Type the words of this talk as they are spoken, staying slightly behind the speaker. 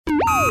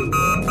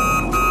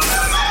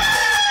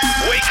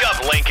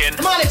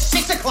7. Come on, it's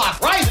 6 o'clock.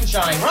 Rise and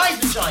shine,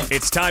 rise and shine.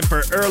 It's time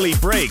for Early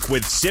Break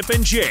with Sip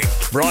and Jake.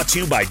 Brought to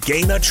you by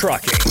Gaina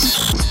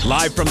Trucking.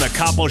 Live from the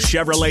Coppel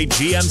Chevrolet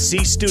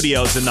GMC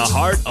studios in the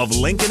heart of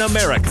Lincoln,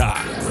 America.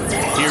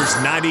 Here's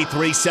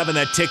 93.7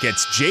 The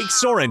Ticket's Jake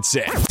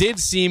Sorensen. Did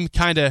seem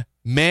kind of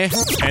meh.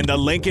 And the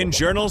Lincoln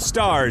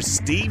Journal-Star's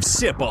Steve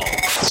Sipple.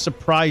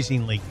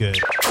 Surprisingly good.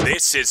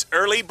 This is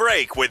Early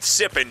Break with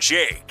Sip and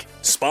Jake.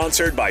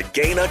 Sponsored by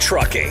Gaina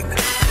Trucking.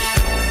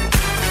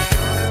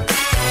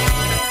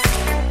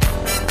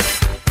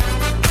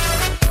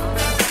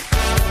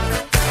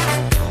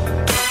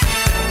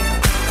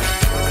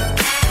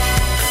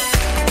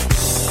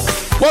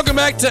 Welcome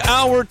back to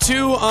Hour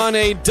 2 on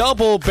a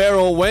Double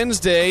Barrel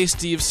Wednesday.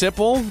 Steve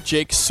Sipple,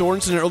 Jake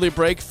Sorensen, Early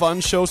Break.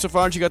 Fun show so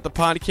far. You got the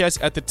podcast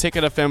at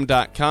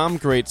theticketfm.com.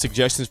 Great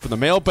suggestions for the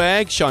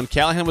mailbag. Sean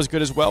Callahan was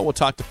good as well. We'll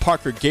talk to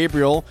Parker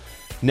Gabriel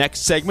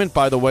next segment.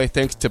 By the way,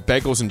 thanks to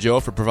Bagels and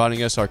Joe for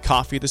providing us our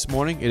coffee this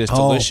morning. It is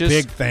delicious.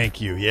 Big thank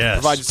you, yes.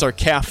 Provides us our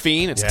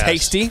caffeine. It's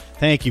tasty.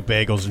 Thank you,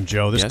 Bagels and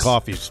Joe. This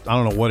coffee's, I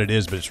don't know what it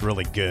is, but it's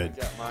really good.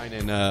 Got mine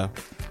in a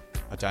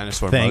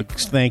dinosaur mug.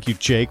 Thank you,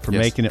 Jake, for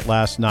making it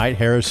last night.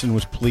 Harrison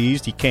was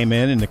pleased. He came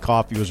in and the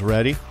coffee was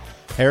ready.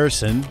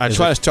 Harrison. I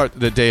try to start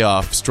the day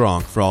off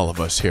strong for all of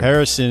us here.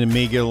 Harrison and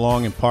me get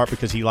along in part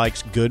because he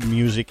likes good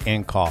music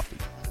and coffee.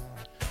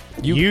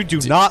 You do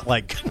not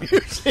like good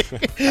music.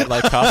 I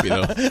like coffee,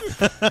 though.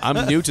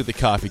 I'm new to the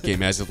coffee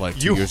game as of like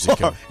 2 years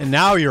ago. And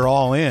now you're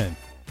all in.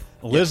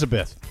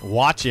 Elizabeth,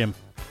 watch him.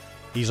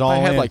 He's all in.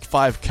 I had like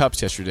 5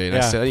 cups yesterday, and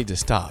I said, I need to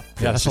stop.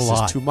 Yeah, that's a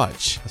lot. This is too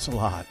much. That's a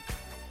lot.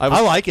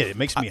 I like it. It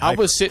makes me hyper. I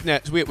was sitting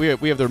at we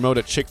have the remote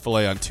at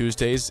Chick-fil-A on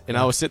Tuesdays, and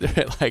I was sitting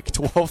there at like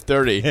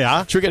 12:30. Yeah.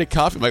 Trying to get a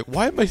coffee. I'm like,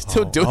 why am I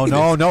still doing this?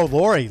 Oh, no.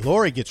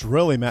 Lori gets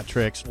really mad.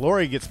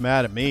 Lori gets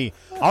mad at me.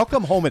 I'll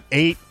come home at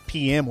 8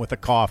 p.m. with a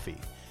coffee.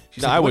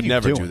 She's like, I would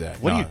never do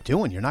that. What are you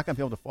doing? You're not going to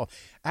be able to fall.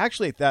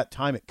 Actually, at that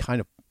time, it kind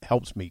of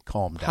helps me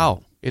calm down.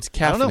 How? It's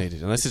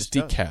caffeinated, unless it's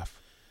decaf.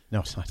 No,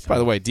 it's not. By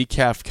the way,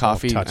 decaf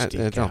coffee,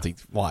 I don't think,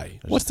 why?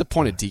 What's the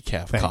point of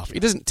decaf coffee?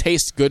 It doesn't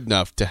taste good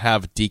enough to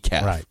have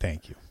decaf. Right,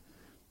 thank you.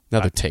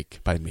 Another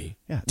take by me.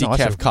 Yeah,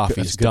 decaf coffee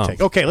is dumb. Take.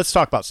 Okay, let's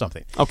talk about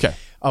something. Okay.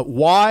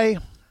 Why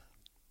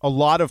a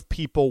lot of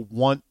people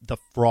want the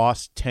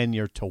Frost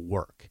tenure to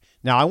work.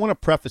 Now, I want to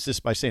preface this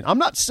by saying I'm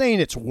not saying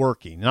it's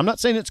working, and I'm not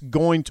saying it's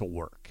going to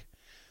work.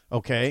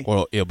 Okay?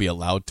 Or it'll be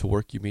allowed to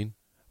work, you mean?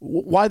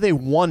 Why they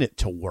want it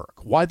to work.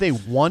 Why they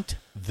want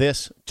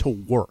this to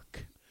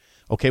work.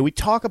 Okay, we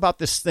talk about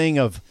this thing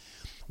of,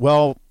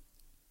 well,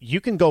 you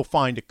can go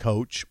find a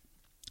coach,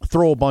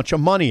 throw a bunch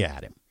of money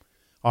at him.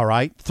 All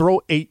right,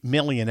 throw $8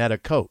 million at a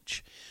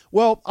coach.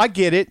 Well, I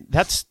get it.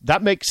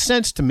 That makes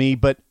sense to me.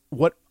 But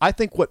what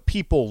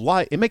people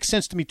like, it makes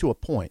sense to me to a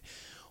point.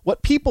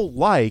 What people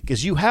like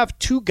is you have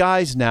 2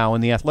 guys now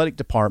in the athletic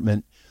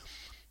department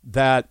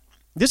that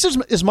this is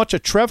as much a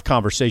Trev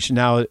conversation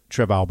now,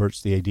 Trev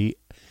Alberts, the AD,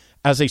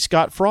 as a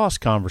Scott Frost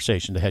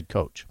conversation, the head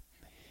coach.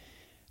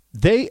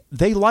 They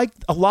like,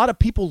 a lot of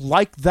people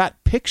like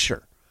that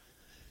picture.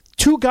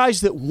 2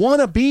 guys that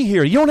want to be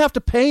here. You don't have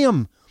to pay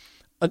them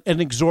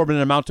an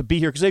exorbitant amount to be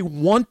here because they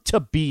want to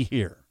be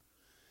here.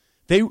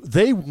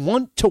 They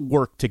want to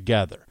work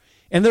together.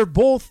 And they've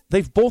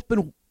both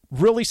been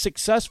really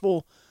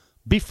successful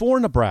before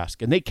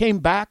Nebraska. And they came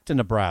back to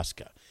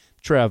Nebraska.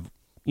 Trev,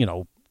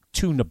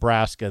 to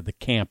Nebraska, the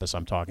campus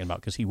I'm talking about,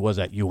 because he was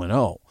at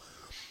UNO.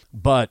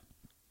 But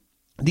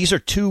these are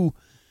 2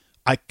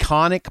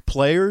 iconic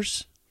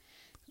players,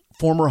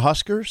 former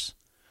Huskers,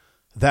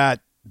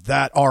 that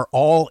are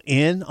all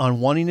in on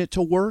wanting it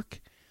to work.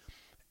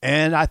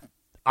 And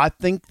I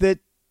think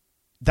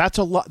that's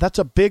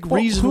a big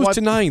reason. Who's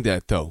denying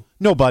that, though?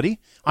 Nobody.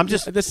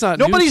 That's not.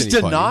 Nobody's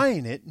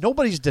denying it.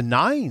 Nobody's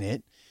denying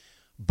it.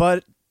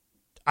 But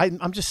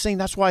I'm just saying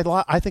that's why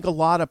I think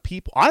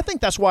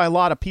that's why a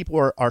lot of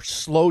people are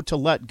slow to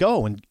let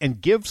go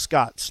and give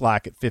Scott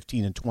slack at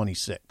 15 and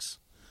 26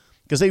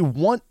 because they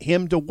want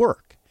him to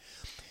work.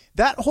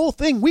 That whole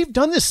thing, we've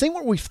done this thing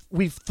where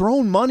we've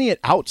thrown money at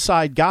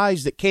outside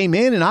guys that came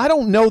in, and I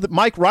don't know that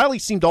Mike Riley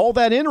seemed all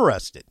that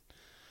interested.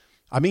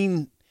 I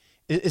mean,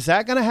 is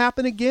that going to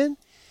happen again?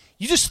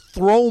 You just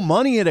throw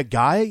money at a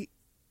guy.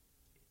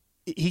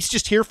 He's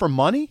just here for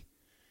money.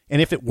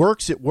 And if it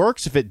works, it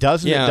works. If it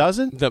doesn't, it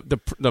doesn't.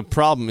 The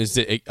problem is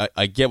that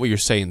I get what you're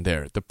saying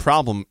there. The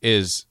problem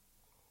is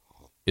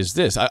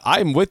this.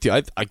 I'm with you.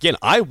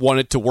 I want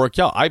it to work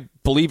out. I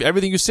believe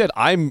everything you said.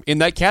 I'm in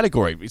that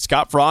category.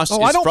 Scott Frost is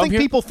from here. I don't think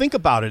people think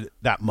about it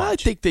that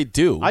much. I think they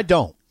do. I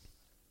don't.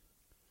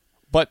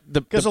 But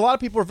because a lot of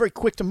people are very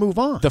quick to move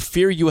on. The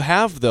fear you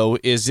have, though,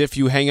 is if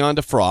you hang on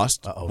to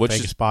Frost, which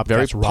Vegas is Bob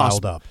very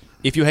riled up.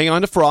 If you hang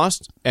on to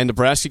Frost and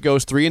Nebraska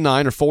goes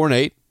 3-9 or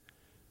 4-8,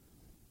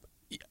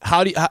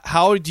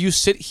 how do you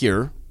sit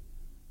here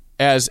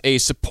as a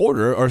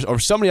supporter or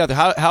somebody out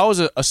there? How is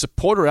a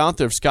supporter out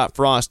there of Scott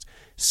Frost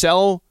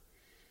sell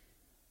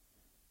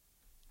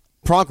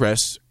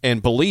progress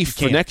and belief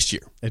for next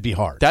year? It'd be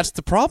hard. That's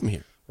the problem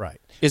here.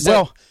 Right.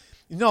 No,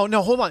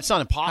 hold on. It's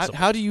not impossible.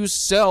 How do you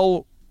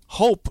sell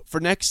hope for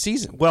next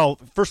season? Well,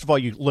 first of all,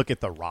 you look at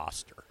the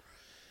roster.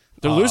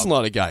 They're losing a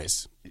lot of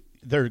guys.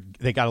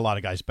 They got a lot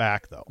of guys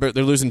back, though.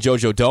 They're losing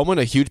JoJo Doman,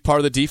 a huge part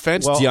of the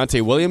defense. Well,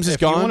 Deontay Williams is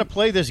gone. If you want to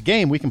play this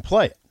game, we can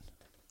play it.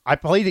 I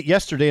played it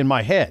yesterday in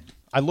my head.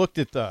 I looked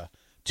at the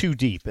too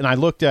deep, and I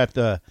looked at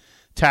the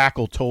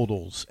tackle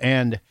totals.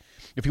 And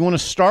if you want to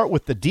start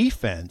with the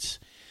defense,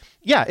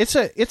 yeah,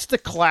 it's the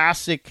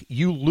classic.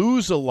 You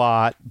lose a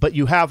lot, but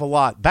you have a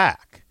lot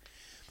back.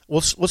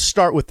 Let's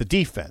start with the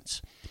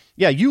defense.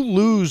 Yeah, you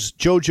lose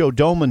JoJo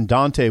Doman,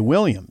 Dante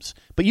Williams,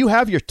 but you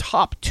have your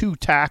top 2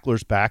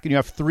 tacklers back, and you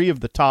have 3 of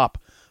the top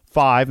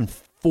 5 and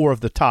 4 of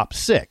the top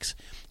 6.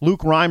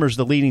 Luke Reimer's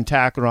the leading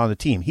tackler on the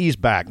team. He's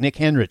back. Nick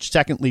Hendrich,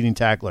 second leading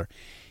tackler.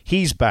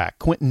 He's back.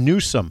 Quentin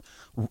Newsome,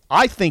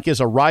 I think, is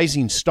a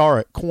rising star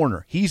at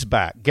corner. He's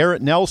back.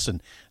 Garrett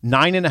Nelson,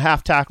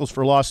 9.5 tackles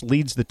for loss,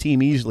 leads the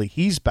team easily.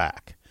 He's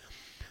back.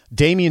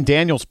 Damian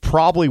Daniels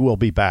probably will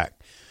be back.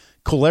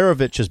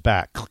 Kolarevich is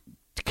back.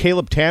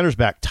 Caleb Tanner's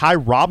back. Ty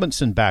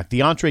Robinson back.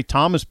 DeAndre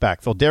Thomas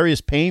back.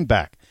 Phildarius Payne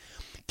back.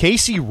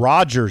 Casey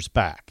Rogers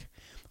back.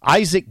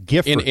 Isaac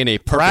Gifford. In a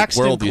perfect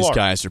Braxton world, Clark. these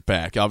guys are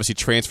back. Obviously,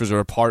 transfers are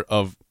a part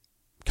of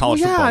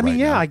college football I mean,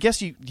 right now. I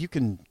guess you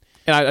can.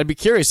 And I'd be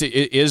curious,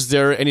 is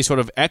there any sort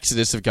of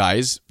exodus of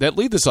guys that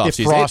lead this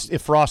offseason?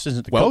 If Frost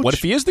isn't the coach. What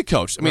if he is the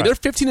coach? I mean,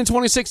 Right. they're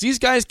 15-26. These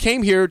guys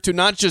came here to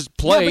not just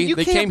play. Yeah, but you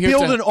they can't came here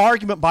build to an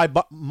argument by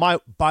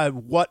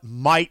what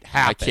might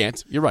happen. I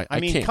can't. You're right. I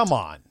mean, can't. come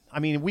on. I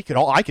mean,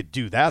 I could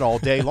do that all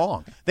day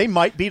long. They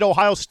might beat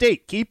Ohio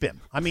State. Keep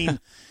him. I mean,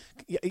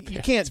 you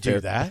can't do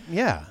fair. that.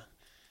 Yeah.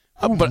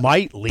 But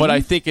might leave. But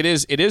I think it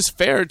is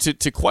fair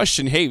to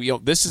question. Hey,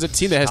 this is a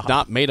team that has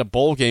not made a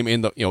bowl game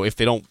in the if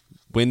they don't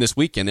win this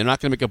weekend, they're not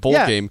going to make a bowl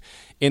game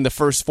in the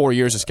first 4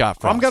 years of Scott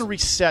Frost. I'm going to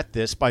reset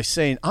this by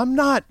saying I'm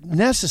not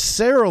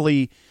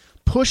necessarily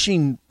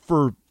pushing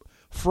for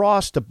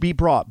Frost to be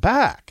brought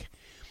back.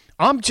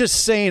 I'm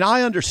just saying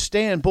I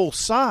understand both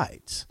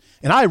sides,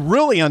 and I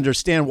really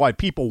understand why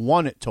people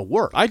want it to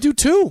work. I do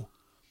too.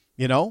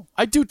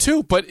 I do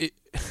too. But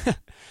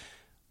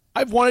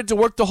I've wanted to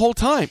work the whole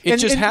time. It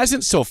just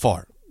hasn't so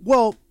far.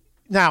 Well,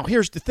 now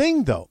here's the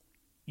thing, though.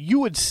 You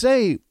would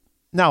say,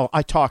 now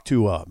I talked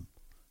to,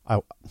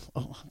 I'll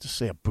just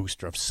say a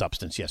booster of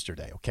substance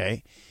yesterday,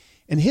 okay?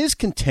 And his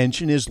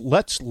contention is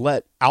let's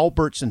let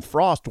Alberts and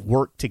Frost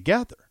work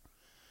together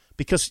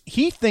because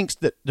he thinks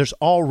that there's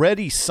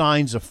already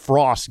signs of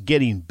Frost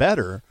getting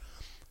better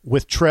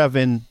with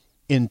Trevin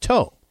in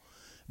tow.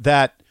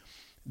 That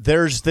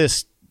there's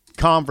this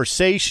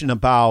conversation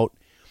about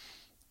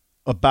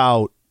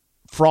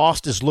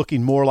Frost is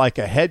looking more like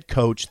a head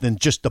coach than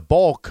just a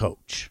ball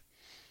coach.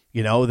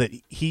 That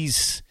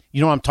he's,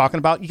 what I'm talking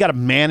about? You got to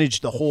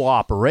manage the whole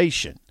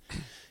operation.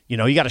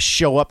 You got to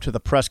show up to the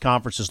press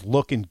conferences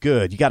looking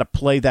good. You got to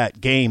play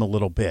that game a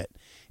little bit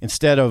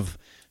instead of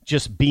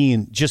just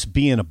being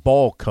a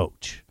ball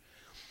coach.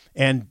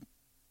 And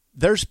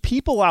there's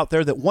people out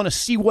there that want to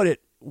see what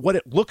it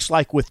looks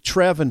like with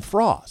Trev and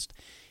Frost.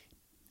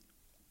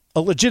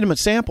 A legitimate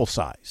sample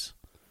size.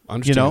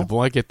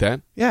 Understandable. I get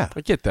that. Yeah.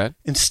 I get that.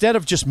 Instead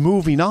of just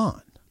moving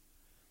on.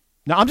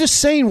 Now, I'm just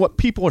saying what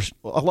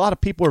a lot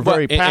of people are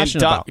very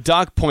passionate about.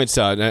 Doc points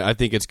out, and I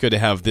think it's good to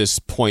have this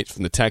point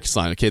from the text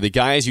line. Okay, the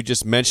guys you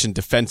just mentioned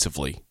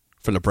defensively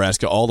for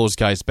Nebraska, all those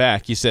guys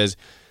back, he says,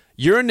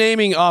 you're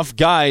naming off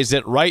guys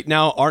that right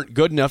now aren't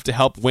good enough to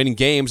help win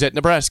games at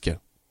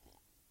Nebraska.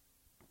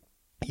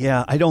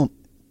 Yeah,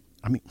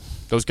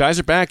 those guys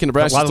are back in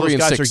Nebraska. A lot of 3 those and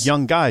guys 6. are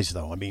young guys,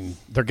 though. I mean,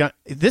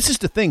 this is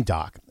the thing,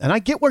 Doc, and I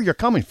get where you're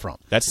coming from.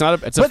 It's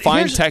a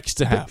fine text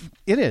to have.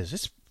 It is.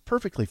 It's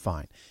perfectly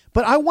fine.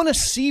 But I want to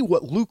see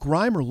what Luke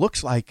Reimer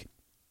looks like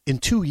in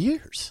 2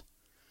 years.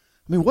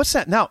 I mean, what's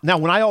that now? Now,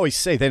 when I always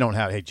say they don't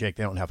have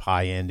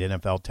high-end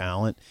NFL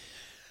talent,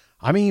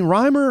 I mean,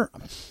 Reimer,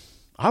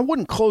 I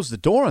wouldn't close the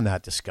door on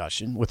that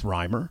discussion with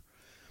Reimer.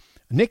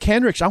 Nick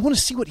Hendricks, I want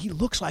to see what he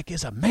looks like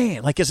as a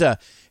man, like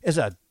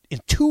in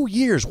 2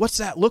 years, what's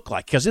that look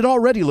like? Because it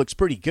already looks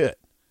pretty good.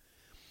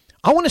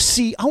 I want to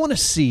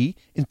see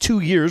in 2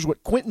 years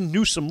what Quentin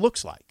Newsome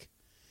looks like.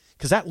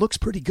 Because that looks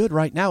pretty good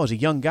right now as a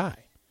young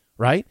guy,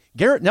 right?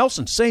 Garrett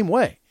Nelson, same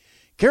way.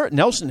 Garrett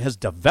Nelson has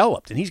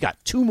developed, and he's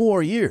got 2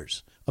 more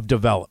years of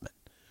development.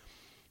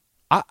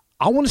 I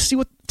want to see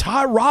what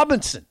Ty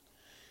Robinson,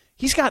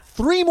 he's got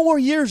 3 more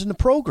years in the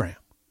program.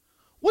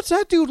 What's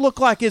that dude look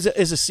like as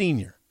a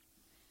senior?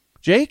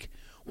 Jake,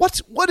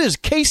 what does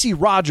Casey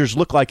Rogers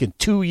look like in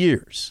 2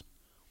 years?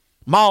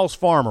 Miles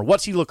Farmer,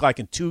 what's he look like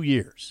in 2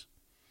 years?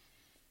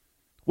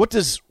 What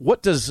does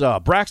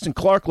Braxton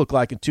Clark look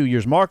like in 2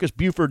 years? Marcus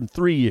Buford in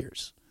 3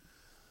 years?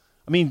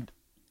 I mean,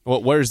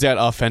 well, where's that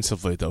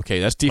offensively? Okay,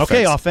 that's defense.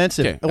 Okay,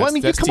 offensive. Okay, well, I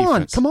mean, come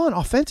defense. on.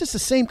 Offense is the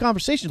same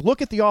conversation.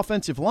 Look at the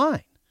offensive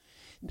line.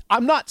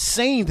 I'm not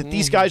saying that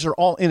these guys are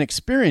all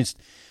inexperienced,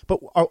 but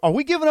are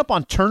we giving up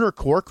on Turner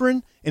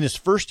Corcoran in his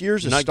first year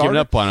as a starter? Not giving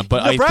up on him,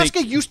 but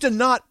Nebraska used to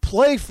not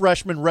play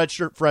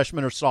redshirt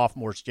freshmen or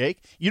sophomores,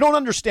 Jake. You don't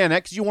understand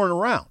that because you weren't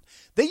around.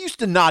 They used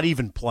to not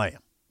even play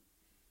him.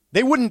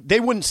 They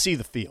wouldn't see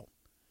the field.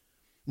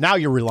 Now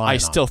you're relying on I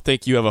still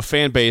think you have a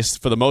fan base,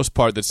 for the most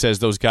part, that says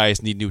those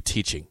guys need new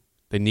teaching.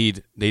 They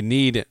need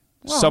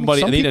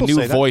somebody. They need a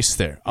new voice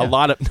there. Yeah. A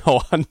lot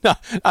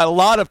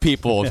of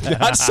people,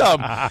 not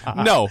some.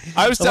 No,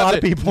 I was telling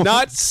you, people.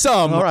 Not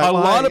some. Right, a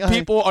lot of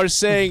people are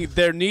saying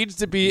there needs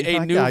to be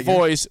a new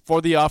voice for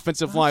the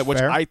offensive line,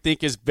 which I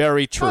think is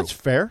very true. That's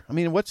fair. I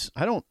mean,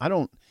 I don't.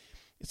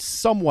 It's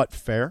somewhat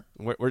fair.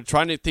 We're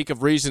trying to think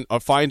of reason or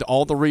find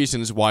all the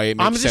reasons why it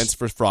makes sense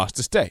for Frost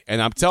to stay, and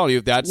I'm telling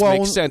you that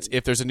makes sense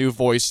if there's a new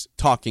voice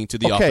talking to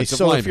the offensive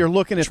lineman. Okay, so if you're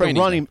looking at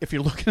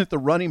the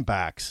running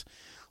backs,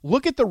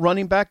 look at the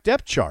running back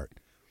depth chart.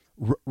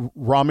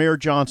 Ramir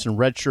Johnson,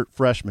 redshirt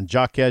freshman.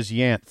 Jaquez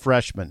Yant,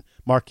 freshman.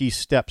 Marquise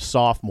Stepp,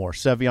 sophomore.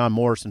 Sevion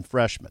Morrison,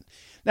 freshman.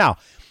 Now,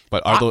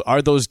 but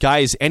are those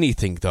guys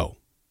anything though?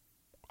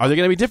 Are they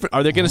going to be different?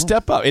 Are they going to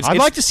step up? I'd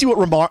like to see what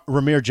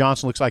Ramir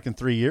Johnson looks like in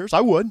 3 years.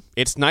 I would.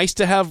 It's nice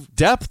to have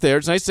depth there.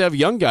 It's nice to have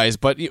young guys,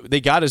 but they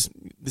got to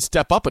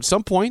step up at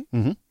some point.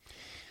 Mm-hmm.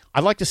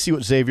 I'd like to see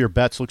what Xavier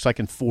Betts looks like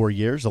in 4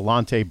 years.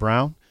 Alante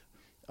Brown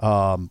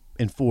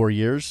in 4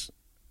 years.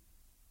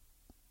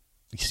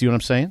 You see what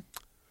I'm saying?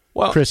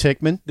 Well, Chris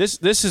Hickman. This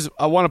is.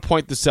 I want to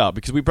point this out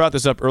because we brought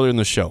this up earlier in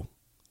the show.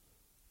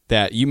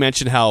 That you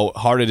mentioned how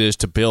hard it is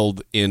to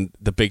build in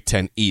the Big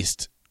Ten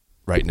East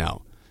right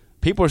now.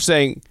 People are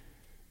saying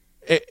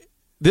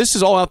this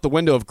is all out the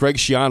window if Greg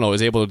Schiano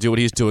is able to do what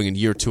he's doing in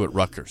year 2 at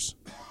Rutgers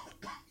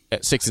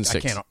at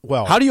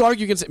 6-6. How do you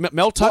argue against it?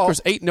 Mel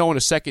Tucker's 8-0 in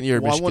a second year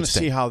at Michigan I want to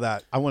State.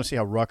 I want to see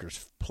how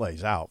Rutgers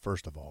plays out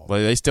first of all.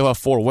 Well, they still have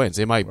 4 wins.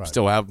 They might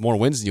still have more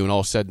wins than you when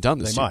all said and done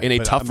this year in a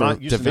tougher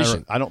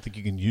division. I don't think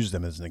you can use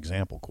them as an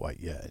example quite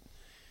yet.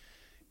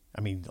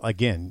 I mean,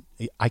 again,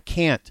 I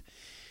can't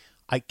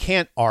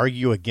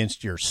argue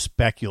against your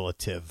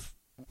speculative.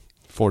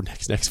 For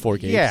next 4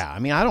 games. Yeah, I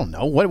mean, I don't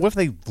know. What if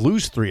they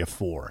lose 3 of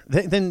 4?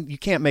 Then you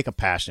can't make a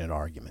passionate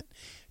argument.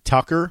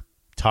 Tucker.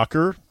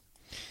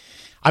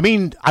 I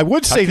mean, I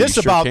would say this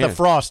about the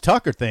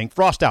Frost-Tucker thing.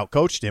 Frost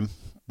out-coached him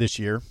this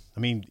year. I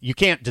mean, you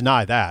can't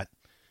deny that.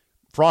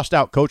 Frost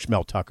out-coached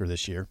Mel Tucker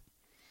this year.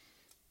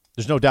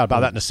 There's no doubt about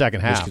that in the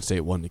second half. Michigan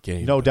State won the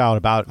game. No doubt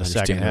about it in the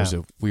second half. It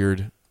was a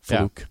weird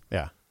fluke.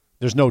 Yeah.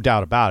 There's no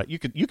doubt about it.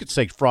 You could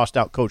say Frost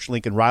out-coached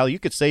Lincoln Riley. You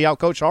could say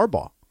out-coached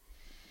Harbaugh.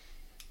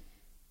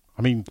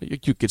 I mean,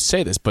 you could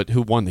say this, but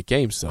who won the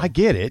game? So I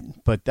get it,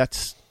 but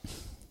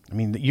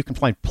you can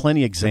find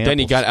plenty of examples. But then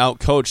he got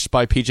out-coached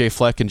by P.J.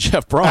 Fleck and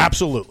Jeff Brom.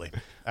 Absolutely.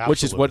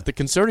 Which is what the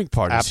concerning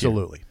part is here.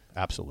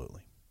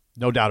 Absolutely.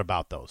 No doubt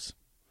about those.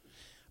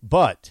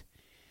 But,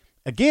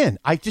 again,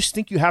 I just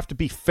think you have to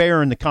be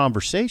fair in the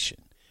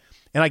conversation.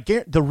 And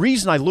the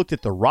reason I looked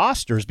at the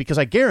roster is because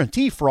I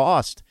guarantee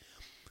Frost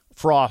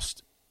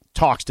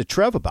talks to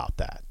Trev about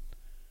that.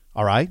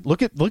 All right?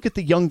 Look at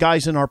the young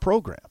guys in our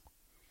program.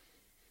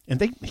 And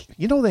they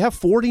have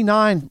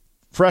 49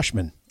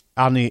 freshmen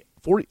on the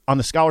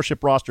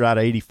scholarship roster out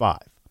of 85.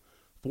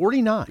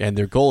 49. And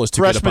their goal is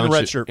to get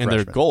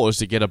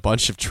a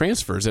bunch of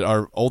transfers that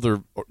are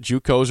older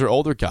JUCOs or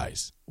older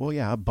guys. Well,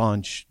 yeah, a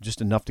bunch, just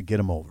enough to get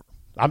them over.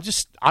 I'm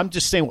just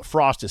saying what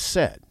Frost has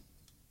said.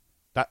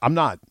 I'm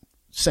not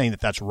saying that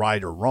that's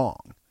right or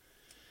wrong,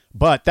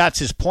 but that's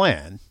his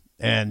plan,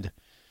 and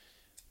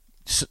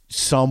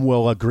some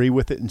will agree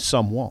with it and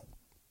some won't.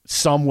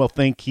 Some will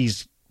think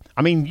he's.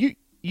 I mean,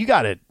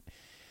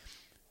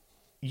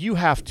 you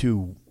have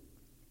to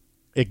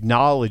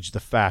acknowledge the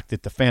fact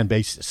that the fan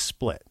base is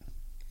split.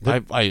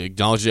 I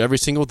acknowledge it every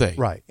single day.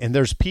 Right. And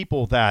there's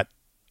people that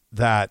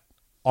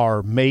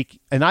are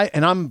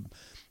I'm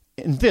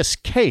in this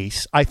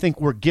case, I think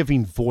we're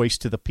giving voice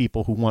to the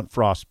people who want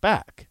Frost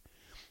back.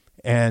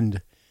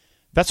 And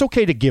that's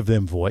okay to give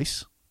them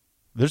voice.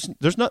 There's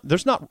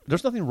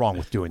nothing wrong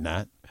with doing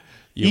that.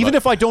 Even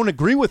if I don't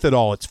agree with it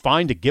all, it's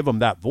fine to give them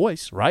that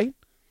voice, right?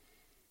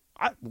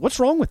 What's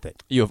wrong with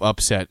it? You have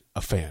upset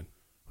a fan.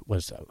 What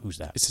is that? Who's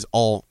that? This is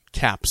all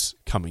caps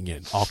coming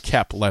in, all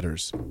cap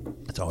letters.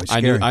 That's always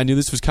scary. I knew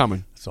this was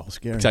coming. It's all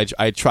scary.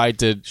 I tried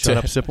to shut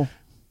up, Sipple.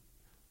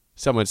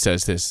 Someone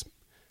says this: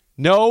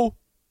 no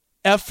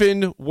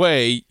effing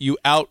way you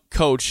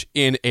out-coach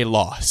in a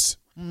loss.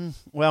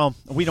 Well,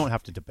 we don't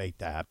have to debate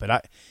that,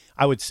 but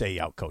I would say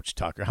out-coach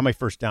Tucker. How many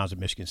first downs did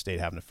Michigan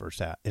State have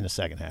in the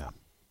second half?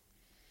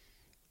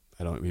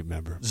 I don't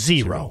remember.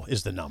 Zero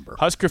is the number.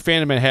 Husker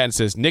fan in Manhattan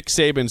says Nick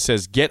Saban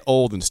says get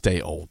old and stay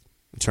old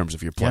in terms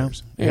of your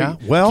players. Yeah.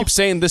 Well, you keep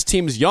saying this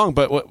team's young,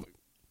 but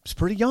it's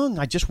pretty young.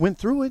 I just went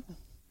through it.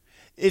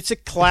 It's a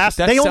class.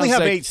 They only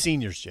have 8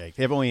 seniors, Jake.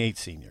 They have only 8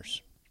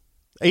 seniors.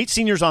 8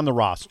 seniors on the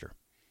roster.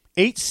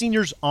 8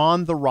 seniors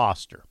on the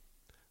roster,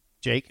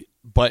 Jake.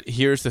 But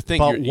here's the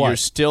thing: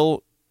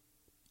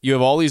 you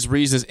have all these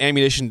reasons,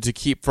 ammunition to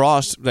keep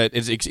Frost. That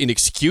is an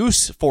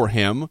excuse for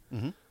him.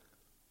 Mm-hmm.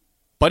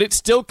 But it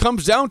still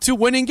comes down to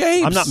winning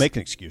games. I'm not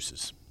making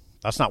excuses.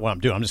 That's not what I'm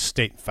doing. I'm just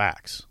stating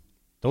facts.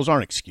 Those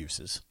aren't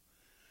excuses.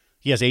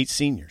 He has 8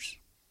 seniors.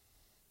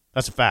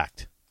 That's a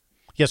fact.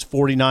 He has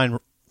 49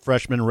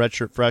 freshmen and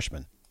redshirt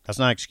freshmen. That's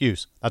not an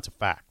excuse. That's a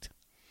fact.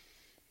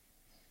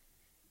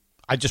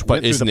 I just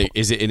But went through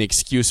is it an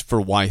excuse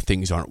for why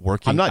things aren't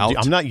working out?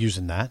 I'm not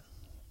using that.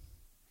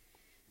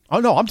 Oh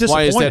no, I'm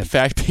disappointed. Why is that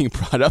fact being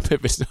brought up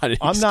if it's not an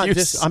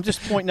excuse? I'm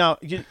just pointing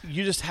out. You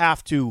just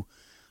have to.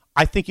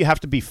 I think you have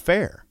to be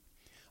fair.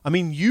 I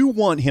mean, you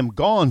want him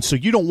gone, so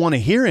you don't want to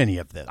hear any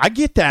of this. I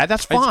get that.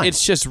 That's fine.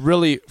 It's just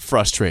really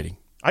frustrating.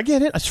 I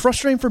get it. It's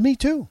frustrating for me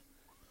too.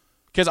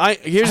 Because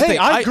here's the thing.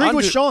 I agree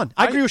with Sean.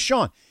 I agree with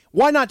Sean.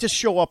 Why not just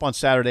show up on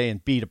Saturday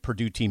and beat a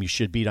Purdue team you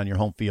should beat on your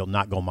home field,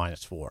 not go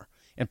 -4,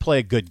 and play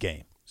a good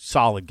game,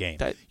 solid game.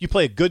 You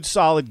play a good,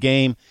 solid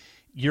game.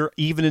 You're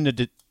even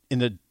in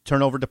the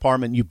turnover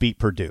department. You beat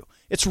Purdue.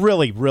 It's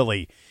really,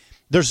 really.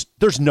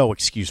 There's no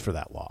excuse for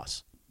that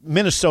loss.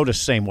 Minnesota's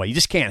the same way. You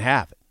just can't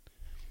have it.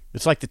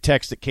 It's like the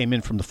text that came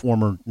in from the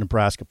former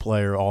Nebraska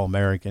player,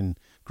 All-American,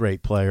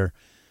 great player,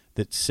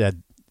 that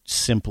said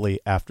simply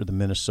after the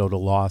Minnesota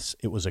loss,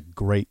 it was a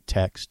great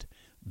text.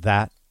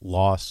 That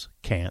loss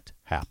can't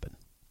happen.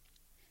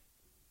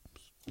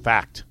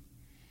 Fact.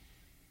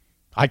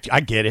 I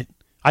get it.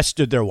 I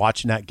stood there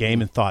watching that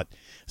game and thought,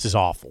 this is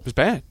awful. It was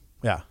bad.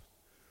 Yeah.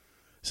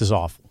 This is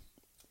awful.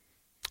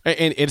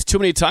 And it's too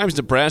many times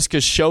Nebraska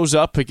shows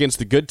up against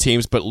the good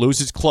teams but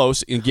loses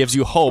close and gives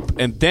you hope,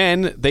 and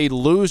then they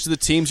lose to the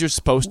teams you're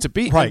supposed to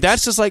beat. Right. And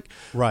that's just like,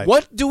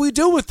 what do we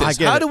do with this?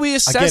 How do we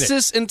assess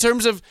this in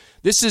terms of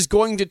this is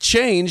going to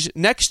change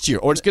next year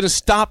or it's going to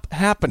stop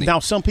happening? Now,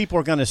 some people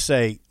are going to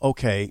say,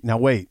 okay, now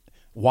wait,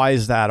 why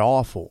is that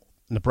awful?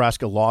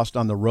 Nebraska lost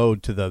on the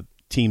road to the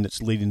team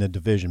that's leading the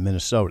division,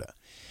 Minnesota.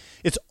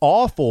 It's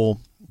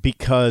awful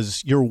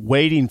because you're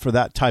waiting for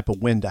that type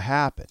of win to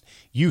happen.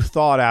 You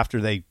thought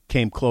after they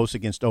came close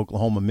against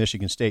Oklahoma,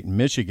 Michigan State, and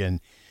Michigan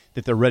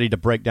that they're ready to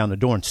break down the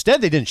door.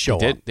 Instead, they didn't show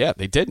up. Yeah,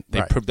 they didn't. They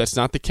Right. proved that's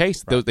not the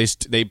case. Right.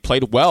 They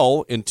played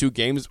well in 2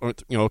 games, or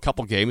a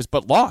couple games,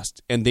 but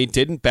lost, and they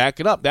didn't back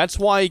it up. That's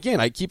why, again,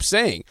 I keep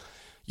saying,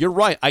 you're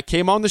right. I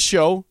came on the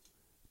show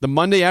the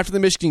Monday after the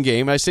Michigan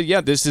game, and I said,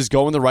 yeah, this is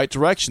going the right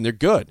direction. They're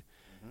good.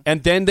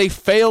 And then they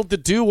failed to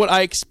do what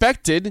I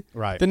expected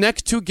the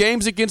next 2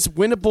 games against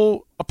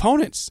winnable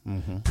opponents.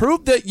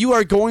 Prove that you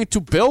are going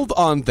to build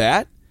on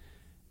that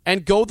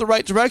and go the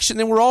right direction,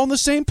 and we're all on the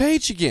same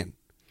page again.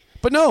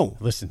 But no.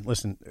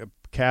 Listen.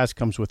 Kaz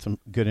comes with some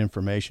good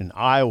information.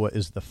 Iowa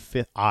is the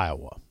fifth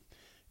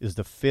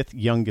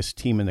youngest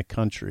team in the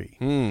country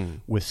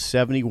with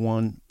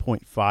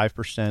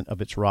 71.5%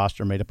 of its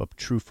roster made up of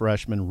true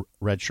freshmen,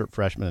 redshirt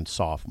freshmen, and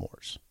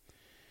sophomores.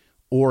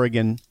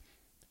 Oregon,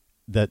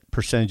 that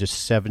percentage is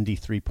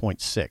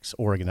 73.6.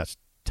 Oregon, that's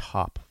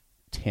top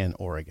 10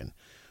 Oregon.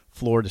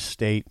 Florida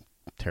State,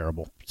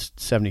 terrible,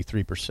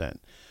 73%.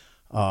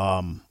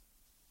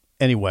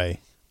 Anyway,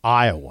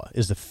 Iowa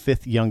is the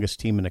 5th youngest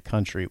team in the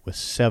country with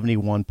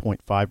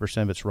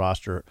 71.5% of its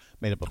roster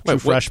made up of true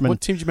freshmen.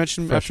 What team did you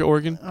mention after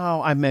Oregon?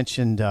 Oh, I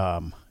mentioned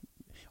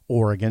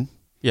Oregon.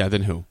 Yeah,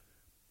 then who?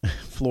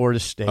 Florida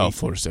State. Oh,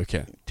 Florida State,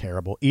 okay.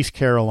 Terrible. East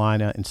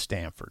Carolina and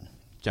Stanford.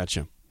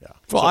 Gotcha. Yeah.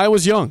 Well,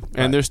 Iowa's young,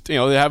 and they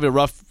have a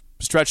rough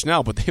stretch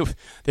now, but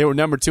they were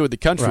number 2 in the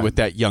country with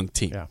that young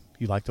team. Yeah,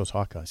 you like those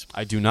Hawkeyes.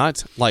 I do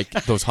not like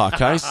those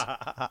Hawkeyes.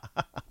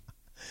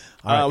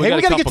 All right. We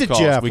got to get to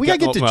Jeff. We got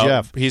to get to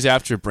Jeff. He's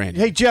after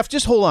Brandon. Hey, Jeff,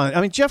 just hold on.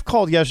 I mean, Jeff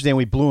called yesterday and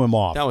we blew him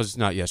off. That was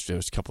not yesterday. It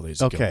was a couple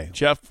days ago. Okay.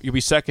 Jeff, you'll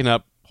be second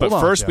up. But Hold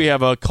on, first, Jeff. we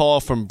have a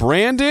call from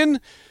Brandon.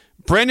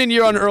 Brandon,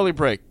 you're on early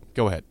break.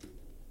 Go ahead.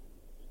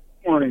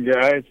 Morning,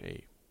 guys.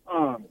 Hey.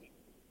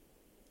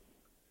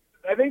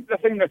 I think the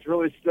thing that's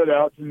really stood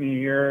out to me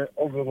here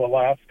over the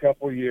last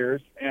couple of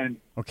years, and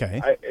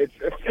it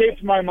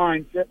escapes my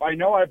mind. I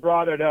know I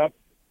brought it up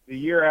the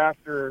year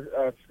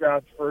after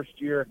Scott's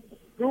first year.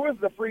 Who was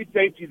the free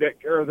safety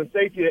the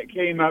safety that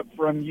came up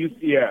from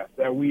UCF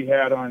that we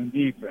had on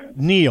defense?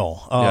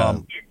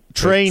 Neal.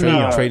 Trey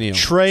Neal.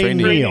 Trey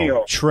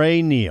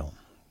Neal.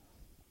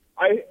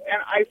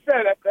 I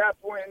said at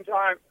that point in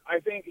time, I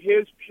think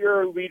his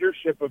pure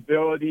leadership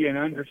ability and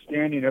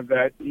understanding of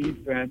that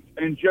defense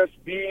and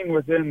just being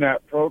within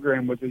that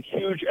program was a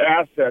huge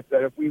asset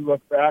that if we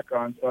look back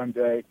on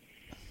someday,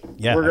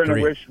 we're going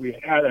to wish we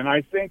had. And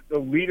I think the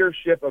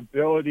leadership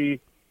ability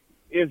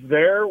is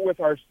there with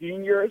our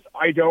seniors.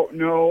 I don't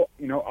know.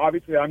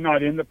 Obviously I'm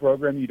not in the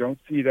program. You don't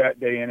see that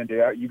day in and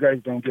day out. You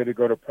guys don't get to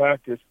go to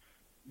practice.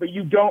 But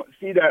you don't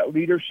see that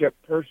leadership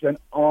person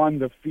on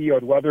the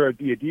field, whether it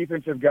be a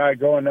defensive guy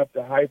going up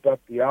to hype up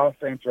the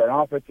offense or an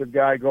offensive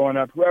guy going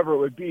up, whoever it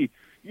would be.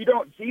 You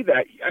don't see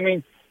that. I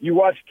mean, you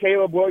watch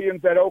Caleb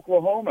Williams at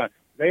Oklahoma.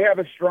 They have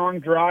a strong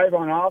drive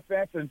on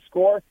offense and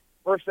score.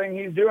 First thing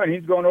he's doing,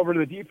 he's going over to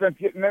the defense,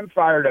 getting them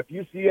fired up.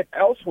 You see it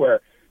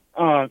elsewhere.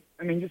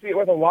 You see it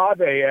with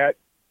Olave at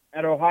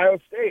Ohio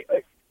State.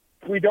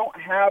 We don't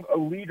have a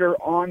leader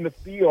on the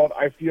field,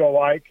 I feel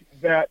like,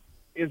 that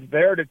is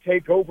there to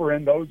take over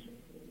in those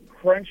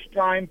crunch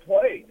time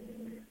plays.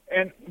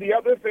 And the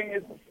other thing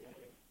is,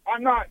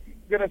 I'm not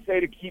going to say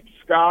to keep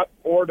Scott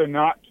or to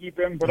not keep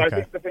him, but I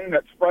think the thing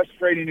that's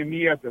frustrating to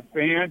me as a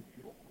fan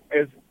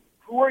is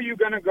who are you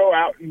going to go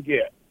out and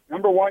get?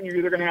 Number one, you're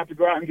either going to have to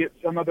go out and get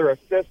some other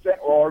assistant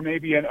or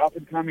maybe an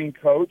up-and-coming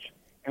coach.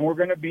 and we're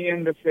going to be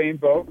in the same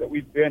boat that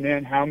we've been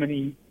in how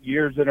many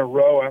years in a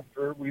row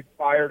after we've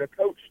fired a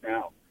coach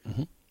now.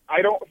 Mm-hmm.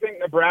 I don't think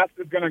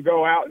Nebraska's going to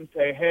go out and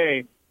say,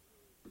 hey,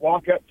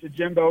 walk up to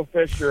Jimbo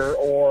Fisher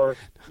or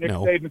Nick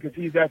Saban because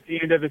he's at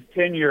the end of his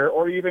tenure,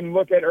 or even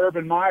look at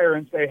Urban Meyer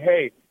and say,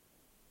 hey,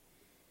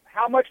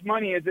 how much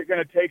money is it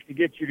going to take to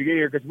get you to get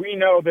here? Because we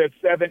know that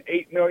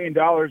 $7-8 million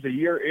a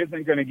year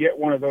isn't going to get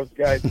one of those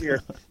guys here.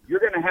 You're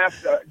going to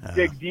have to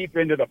dig deep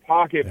into the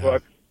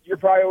pocketbook. Yeah. You're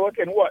probably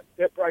looking,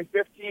 probably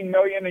 $15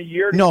 million a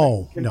year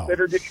to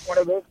consider getting one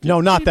of those?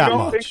 No, not that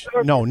much.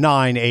 So? No,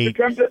 9,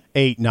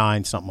 8,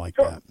 9, something like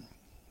that.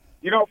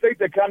 You don't think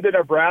they come to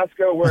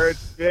Nebraska where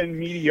it's been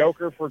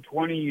mediocre for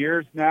 20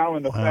 years now,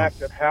 and the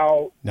fact of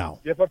how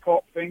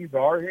difficult things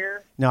are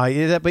here?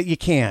 No, but you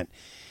can't.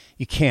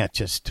 You can't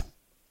just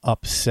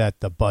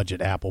upset the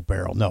budget apple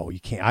barrel. No, you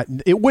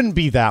can't. It wouldn't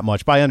be that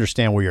much, but I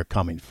understand where you're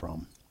coming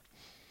from.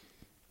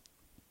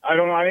 I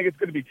don't know. I think it's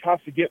going to be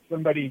tough to get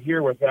somebody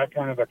here with that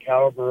kind of a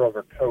caliber of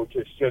a coach.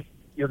 It's just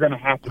you're going to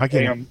have to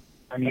pay them.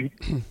 I mean,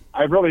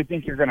 I really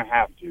think you're going to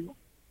have to.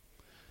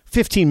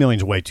 $15 million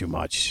is way too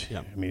much.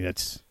 Yeah. I mean,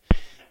 it's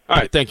all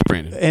right. Thank you,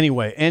 Brandon.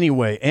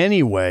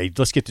 Anyway,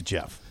 let's get to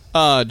Jeff.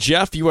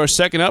 Jeff, you are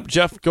second up.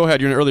 Jeff, go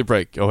ahead. You're in an early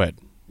break. Go ahead.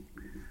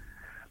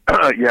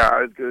 Yeah,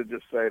 I was going to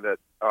just say that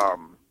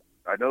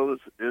I know this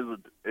is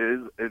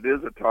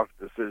a tough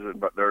decision,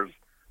 but there's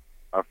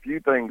a few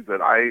things that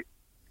I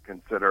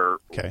consider.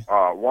 Okay.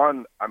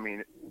 One, I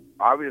mean,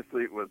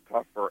 obviously it was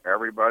tough for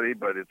everybody,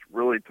 but it's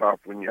really tough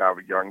when you have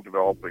a young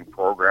developing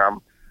program.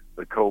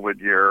 The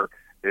COVID year,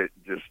 it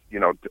just,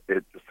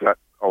 it set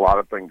a lot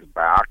of things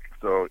back.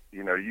 So,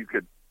 you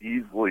could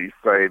easily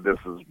say this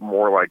is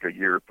more like a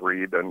year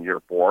 3 than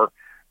year 4.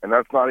 And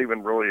that's not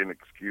even really an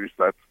excuse.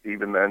 That's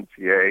even the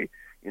NCAA,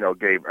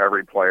 gave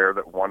every player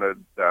that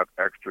wanted that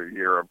extra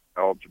year of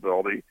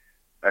eligibility.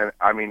 And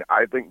I mean,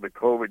 I think the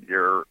COVID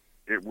year,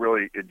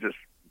 it just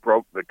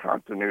broke the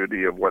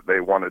continuity of what they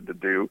wanted to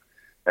do.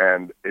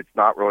 And it's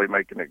not really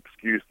making an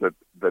excuse that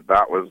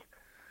was,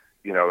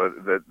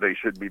 that they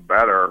should be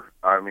better.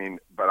 I mean,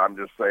 but I'm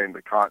just saying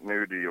the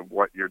continuity of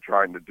what you're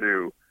trying to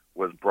do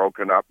was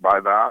broken up by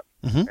that.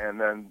 Mm-hmm.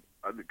 And then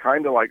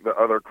kind of like the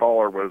other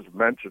caller was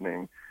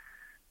mentioning,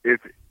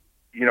 if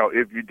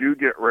you do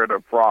get rid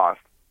of Frost,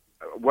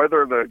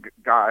 whatever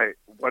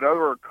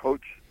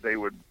coach they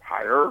would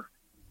hire,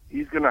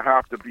 he's going to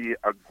have to be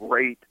a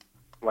great,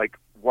 like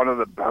one of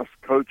the best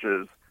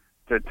coaches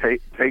to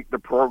take the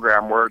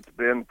program where it's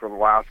been for the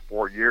last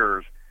 4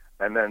 years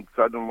and then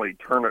suddenly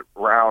turn it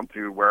around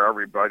to where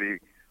everybody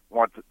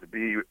wants it to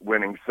be,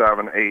 winning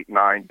 7, 8,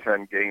 9,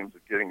 10 games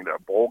and getting into a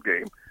bowl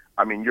game.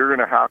 I mean, you're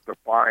going to have to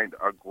find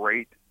a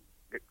great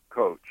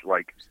coach,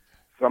 like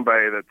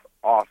somebody that's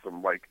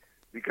awesome, like,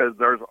 because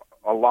there's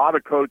a lot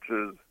of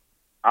coaches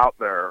out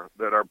there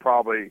that are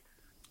probably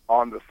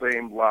on the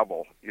same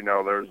level.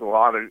 There's a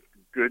lot of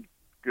good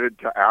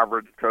to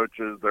average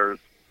coaches. There's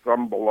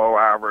some below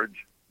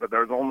average, but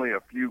there's only a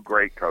few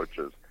great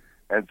coaches.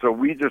 And so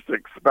we just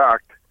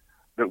expect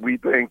that we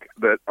think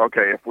that,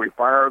 okay, if we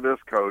fire this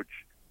coach,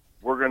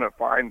 we're going to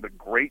find the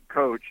great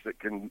coach that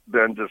can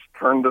then just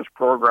turn this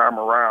program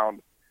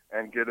around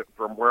and get it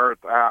from where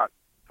it's at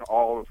to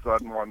all of a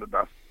sudden one of the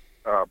best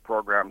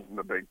programs in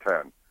the Big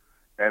Ten.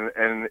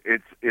 And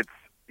it's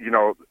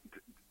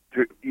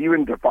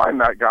to find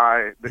that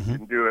guy that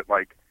can do it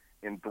like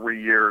in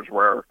 3 years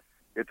where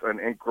it's an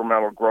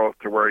incremental growth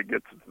to where he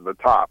gets to the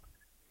top.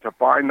 To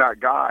find that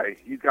guy,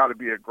 he's got to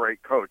be a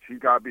great coach. He's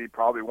got to be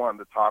probably one of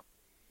the top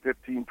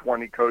 15,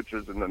 20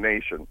 coaches in the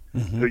nation.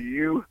 Mm-hmm. So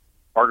you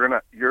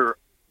are you're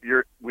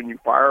when you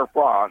fire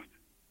Frost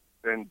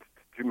and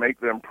to make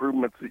the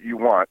improvements that you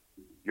want,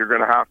 you're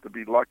going to have to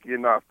be lucky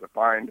enough to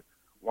find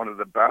one of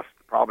the best,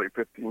 probably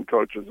 15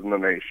 coaches in the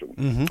nation.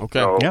 Mm-hmm. Okay.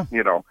 So, yeah.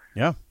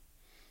 Yeah.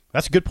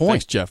 That's a good point.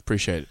 Thanks, Jeff.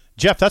 Appreciate it.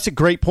 Jeff, that's a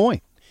great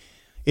point.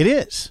 It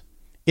is.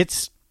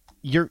 It's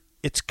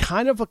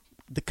kind of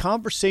the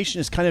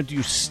conversation is kind of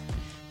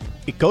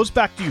it goes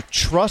back to you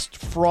trust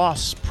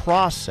Frost's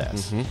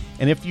process. Mm-hmm.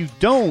 And if you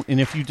don't, and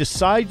if you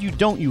decide you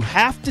don't, you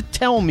have to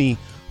tell me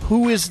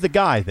who is the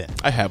guy then.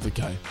 I have the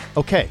guy.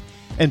 Okay.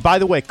 And by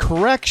the way,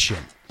 correction,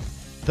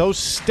 those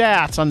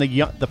stats on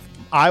the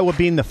Iowa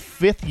being the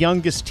 5th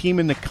youngest team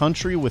in the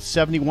country with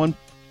 71.5%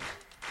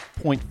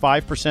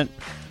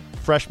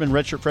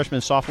 redshirt freshmen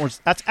and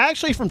sophomores, that's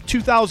actually from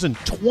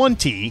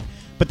 2020,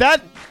 but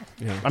that's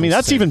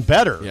even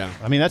better. Yeah.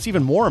 I mean, that's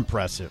even more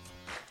impressive.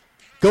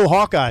 Go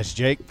Hawkeyes,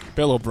 Jake.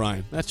 Bill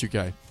O'Brien. That's your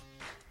guy.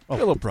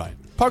 Bill O'Brien.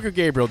 Parker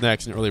Gabriel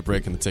next, an early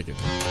break in the ticket.